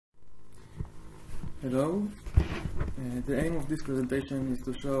Hello. The aim of this presentation is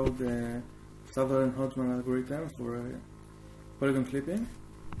to show the Sutherland-Hodgman algorithm for polygon clipping.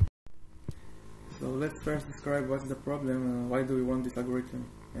 So let's first describe what's the problem and why do we want this algorithm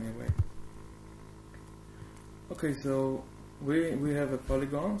anyway. Okay, so we have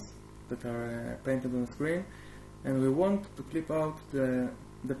polygons that are painted on the screen, and we want to clip out the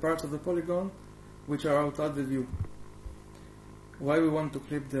parts of the polygon which are outside the view. Why we want to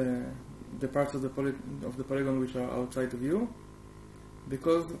clip the parts of the polygon which are outside the view?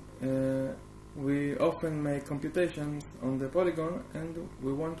 Because we often make computations on the polygon and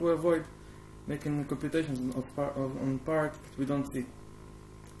we want to avoid making computations on parts that we don't see.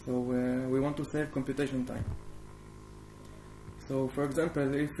 So we want to save computation time. So for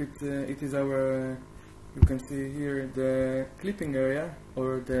example, if it is our, you can see here the clipping area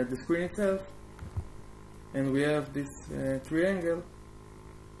or the screen itself, and we have this triangle,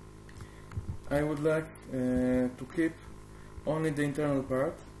 I would like to keep only the internal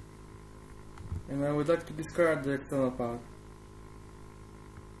part, and I would like to discard the external part.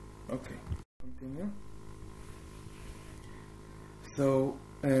 Okay, continue. So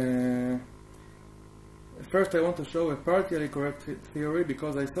first I want to show a partially correct theory,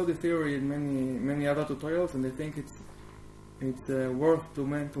 because I saw the theory in many other tutorials, and I think it's worth to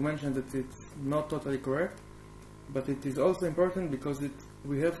mention that it's not totally correct, but it is also important because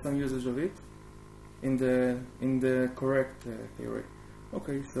we have some usage of it in the correct theory.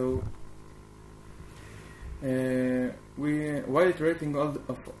 Okay, so while iterating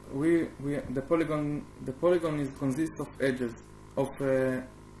the polygon consists of edges of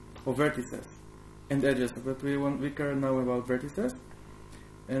vertices and edges, but we care now about vertices,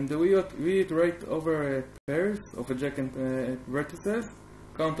 and we iterate over pairs of adjacent vertices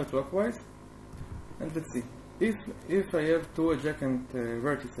counterclockwise. And let's see, if I have two adjacent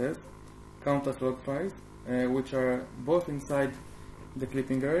vertices counterclockwise, which are both inside the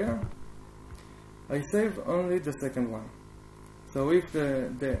clipping area, I save only the second one. So if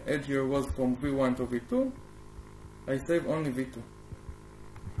the edge here was from V1 to V2, I save only V2.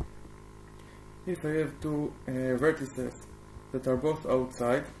 If I have two vertices that are both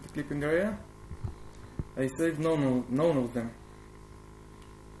outside the clipping area, I save none of them.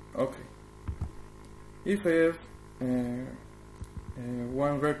 Okay. If I have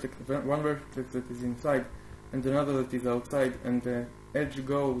one vertex that is inside and another that is outside, and the edge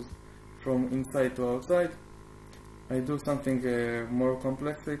goes from inside to outside, I do something more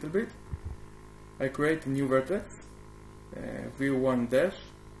complex a little bit. I create a new vertex, V1 dash,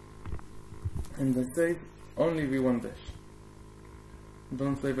 and I save only V1 dash.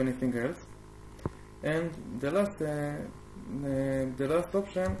 Don't save anything else. And the last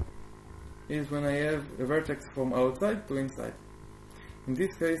option is when I have a vertex from outside to inside. In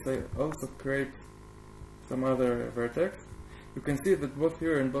this case, I also create some other vertex. You can see that both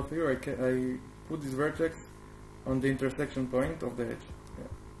here and both here I put this vertex on the intersection point of the edge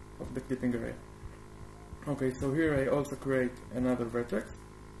of the clipping area. Okay, so here I also create another vertex,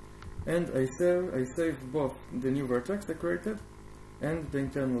 and I save both the new vertex I created and the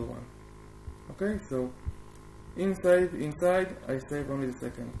internal one. Okay, so inside I save only the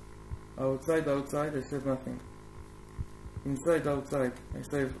second. Outside I save nothing. Inside outside I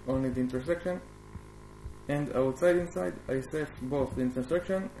save only the intersection, and inside I save both the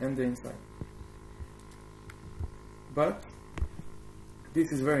intersection and the inside. But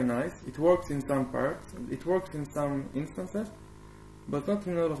this is very nice. It works in some parts, it works in some instances, but not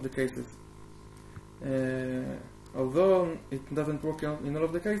in all of the cases. Although it doesn't work in all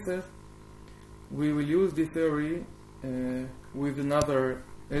of the cases, we will use this theory with a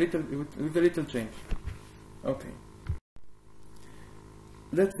little change. Okay.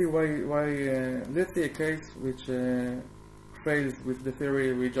 Let's see let's see a case which fails with the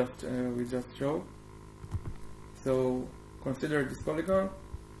theory we just showed. So consider this polygon.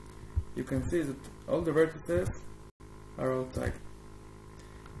 You can see that all the vertices are outside.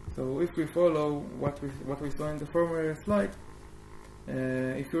 So if we follow what we saw in the former slide,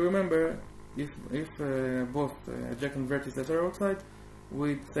 if you remember, if both adjacent vertices are outside,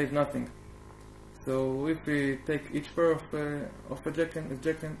 we save nothing. So if we take each pair of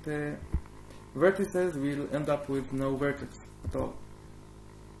adjacent vertices, we'll end up with no vertex at all.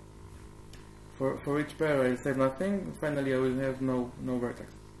 For each pair I save nothing. Finally I will have no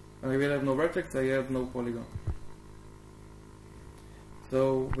vertex. I will have no vertex, I have no polygon.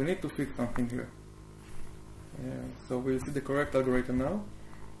 So we need to fix something here. So we'll see the correct algorithm now.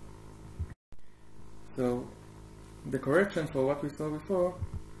 So the correction for what we saw before.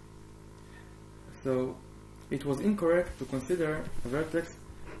 So it was incorrect to consider a vertex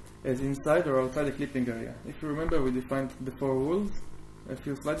as inside or outside the clipping area. If you remember, we defined the 4 rules a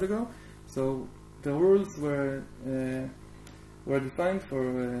few slides ago. So the rules were defined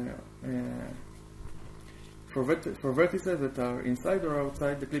for vertices that are inside or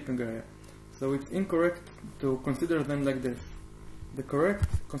outside the clipping area. So it's incorrect to consider them like this. The correct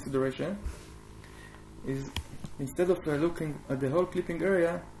consideration is, instead of looking at the whole clipping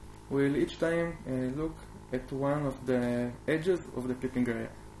area, we'll each time look at one of the edges of the clipping area.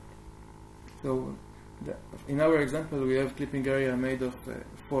 So in our example, we have clipping area made of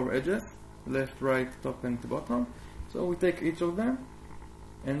 4 edges, left, right, top and bottom. So we take each of them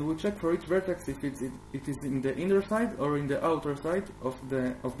and we check for each vertex if it is in the inner side or in the outer side of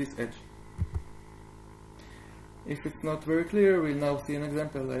this edge. If it's not very clear, we'll now see an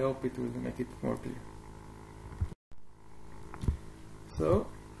example. I hope it will make it more clear. So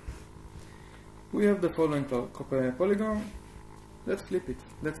we have the following polygon. Let's flip it.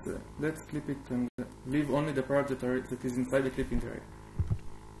 Let's flip it and leave only the part that is inside the clipping area.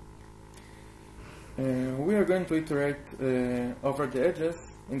 We are going to iterate over the edges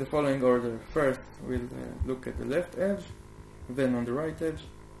in the following order. First, we'll look at the left edge, then on the right edge,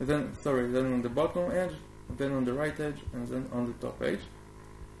 then on the bottom edge, then on the right edge, and then on the top edge.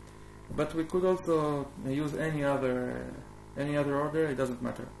 But we could also use any other order. It doesn't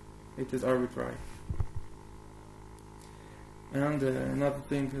matter. It is arbitrary. And another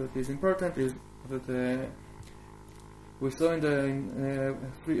thing that is important is that we saw a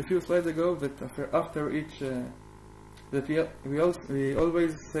few slides ago that after each that we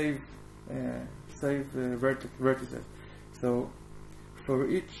always save vertices. So for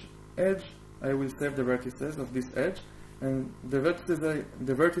each edge, I will save the vertices of this edge, and the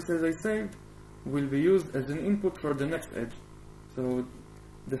vertices I saved will be used as an input for the next edge. So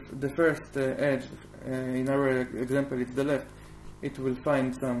the first edge in our example, it's the left. It will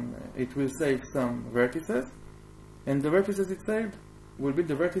save some vertices, and the vertices it saved will be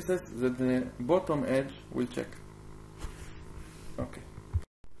the vertices that the bottom edge will check. Okay.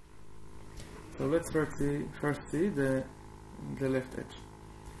 So let's first see the left edge.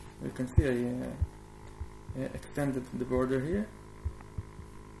 You can see I extended the border here.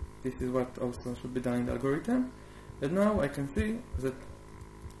 This is what also should be done in the algorithm. And now I can see that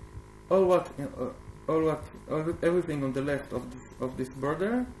everything on the left of this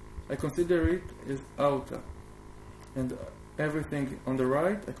border, I consider it as outer, and everything on the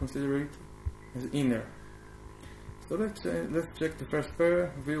right, I consider it as inner. So let's check the first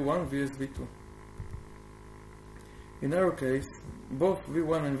pair, V1 vs V2. In our case, both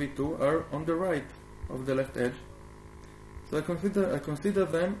V1 and V2 are on the right of the left edge. So I consider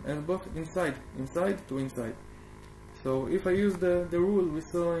them as both inside to inside. So if I use the rule we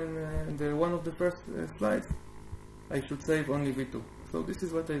saw in one of the first slides, I should save only V2. So this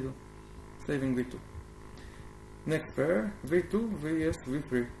is what I do, saving V2. Next pair, V2 vs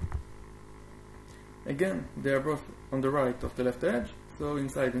V3. Again, they are both on the right of the left edge, so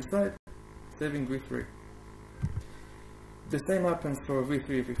inside, saving V3. The same happens for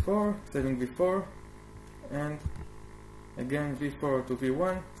V3, V4, saving V4, and again V4 to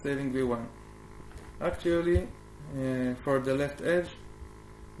V1, saving V1. Actually, for the left edge,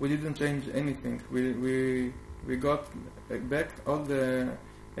 we didn't change anything. We got back all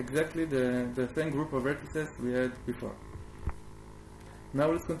exactly the same group of vertices we had before. Now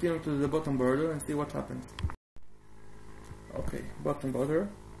let's continue to the bottom border and see what happens. Okay, bottom border.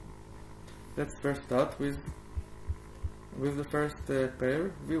 Let's first start with the first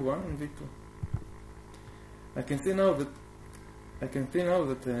pair, V1 and V2. I can see now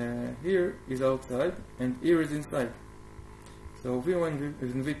that here is outside and here is inside. So V1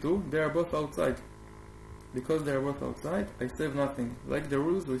 and V2, they are both outside. Because they are both outside, I save nothing, like the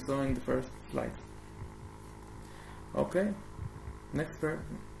rules we saw in the first slide. Okay, next pair.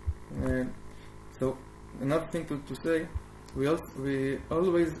 So another thing to say, we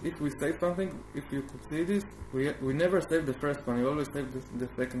always, if we save something, if you could see this, we never save the first one. We always save the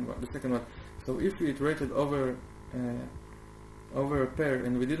second one. So if we iterated over a pair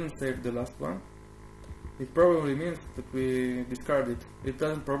and we didn't save the last one, it probably means that we discard it. It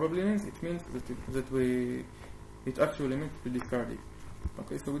doesn't probably mean, it means it actually means we discard it.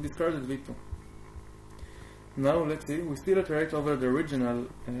 Okay, so we discarded V2. Now let's see, we still iterate over the original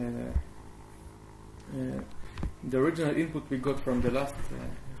input we got from the last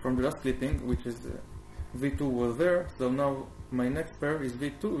clipping, which is V2 was there. So now my next pair is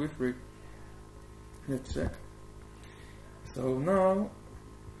V2, V3. Let's check. So now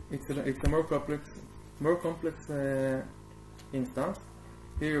it's a more complex instance.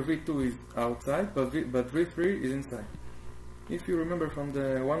 Here V2 is outside, but V3 is inside. if you remember from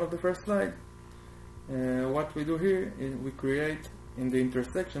the one of the first slide, what we do here is we create in the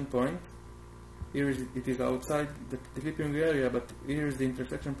intersection point. Here it is outside the clipping area, but here is the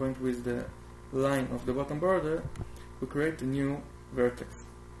intersection point with the line of the bottom border. We create a new vertex,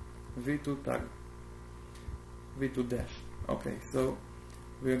 v2 tag, v2 dash. Okay, so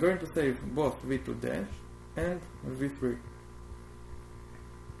we are going to save both v2 dash and v3.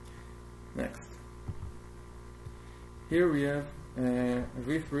 Next, here we have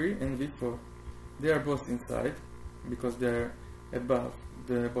v3 and v4. They are both inside because they are above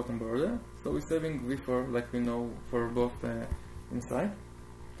the bottom border, so we're saving v4 like we know for both inside.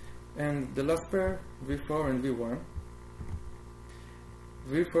 And the last pair, v4 and v1.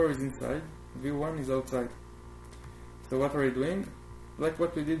 v4 is inside, v1 is outside. So what are we doing? Like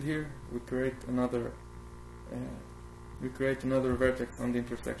what we did here, we create another vertex on the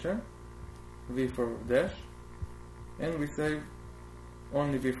intersection, v4 dash, and we save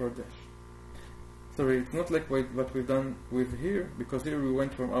only v4 dash. Sorry, it's not like what we've done with here, because here we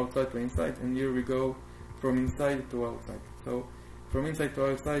went from outside to inside, and here we go from inside to outside. So from inside to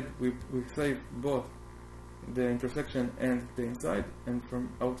outside, we save both the intersection and the inside, and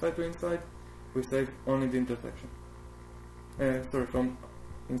from outside to inside, we save only the intersection. From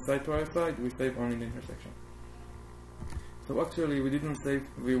inside to outside, we save only the intersection. So actually, we didn't save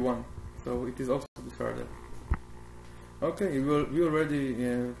v1, so it is also discarded. Okay, we already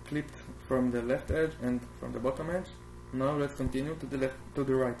clipped from the left edge and from the bottom edge. Now let's continue to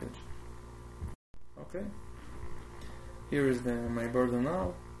the right edge. Okay, here is my border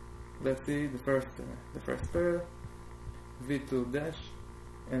now. Let's see the first pair, v2 dash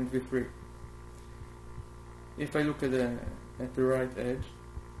and v3. If I look at the right edge,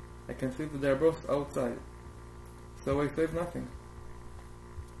 I can see that they are both outside, so I save nothing.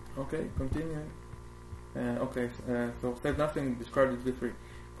 Okay, continuing. So save nothing, discarded v3.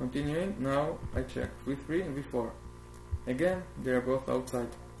 Continuing, now I check v3 and v4. Again, they are both outside,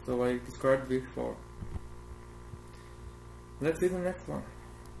 so I discard v4. Let's see the next one.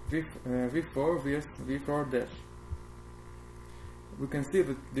 v4 vs v4 dash. We can see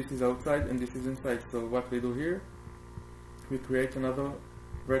that this is outside and this is inside, so what we do here, we create another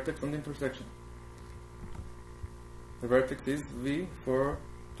vertex on the intersection. The vertex is v4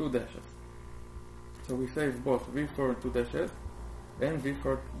 2 dashes. So we save both v4 2 dashes and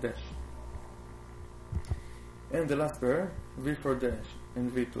v4 dash. And the last pair, v4 dash and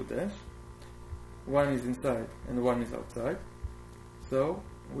v2 dash. One is inside and one is outside. So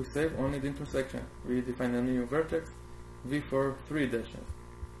we save only the intersection. We define a new vertex, v4 3 dashes.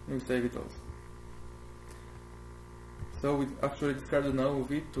 We save it also. So we actually discarded now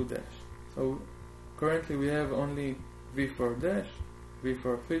v2 dash. So currently we have only v4 dash,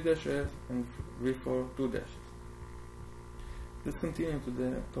 v4 3 dashes, and v4 2 dashes. Let's continue to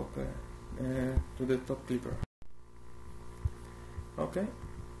the top clipper. Okay,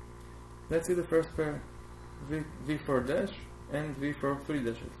 let's see the first pair, v4 dash and v4 3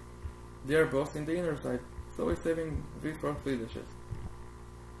 dashes. They are both in the inner side, so we're saving v4 3 dashes.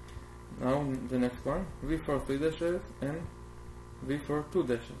 Now the next one, v4 3 dashes and v4 2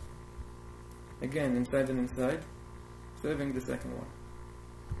 dashes. Again, inside and inside, saving the second one.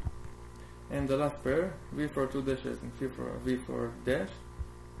 And the last pair, v4 2 dashes and v4 dash.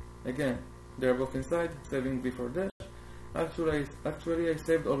 Again, they are both inside, saving v4 dash. Actually, I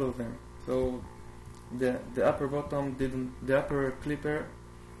saved all of them. So the upper clipper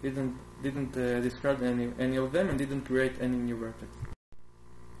didn't discard any of them and didn't create any new vertex.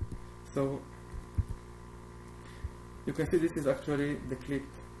 So you can see this is actually the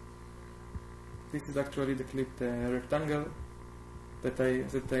clipped. This is actually the clipped rectangle that I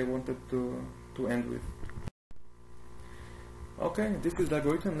wanted to end with. Okay, this is the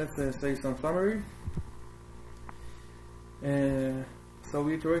algorithm. Let's say some summary. So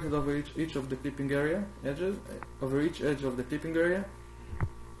we iterated over each of the clipping area edges, over each edge of the clipping area.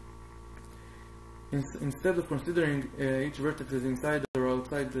 Instead of considering each vertex as inside or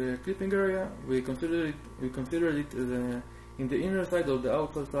outside the clipping area, we considered it as in the inner side or the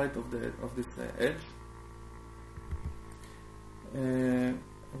outside side of this edge.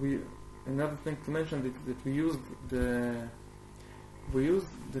 Another thing to mention is that we used the rules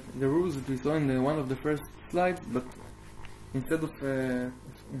that we saw in one of the first slides, but instead of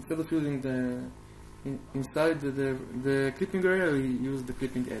using the inside the clipping area, we used the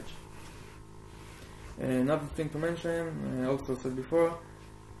clipping edge. Another thing to mention, I also said before,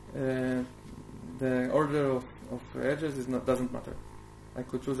 the order of edges doesn't matter. I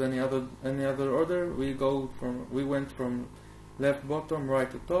could choose any other order. We went from left bottom,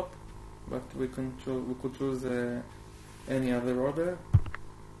 right to top, but we could choose any other order.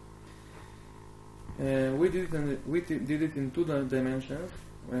 We did it in 2 dimensions.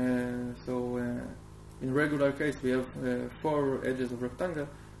 In regular case we have 4 edges of rectangle,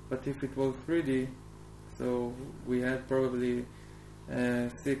 but if it was 3D, so we had probably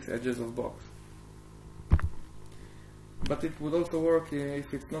 6 edges of box. But it would also work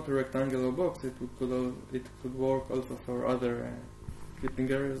if it's not a rectangular box. It could work also for other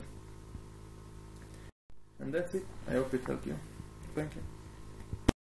clipping areas. And that's it. I hope it helped you. Thank you.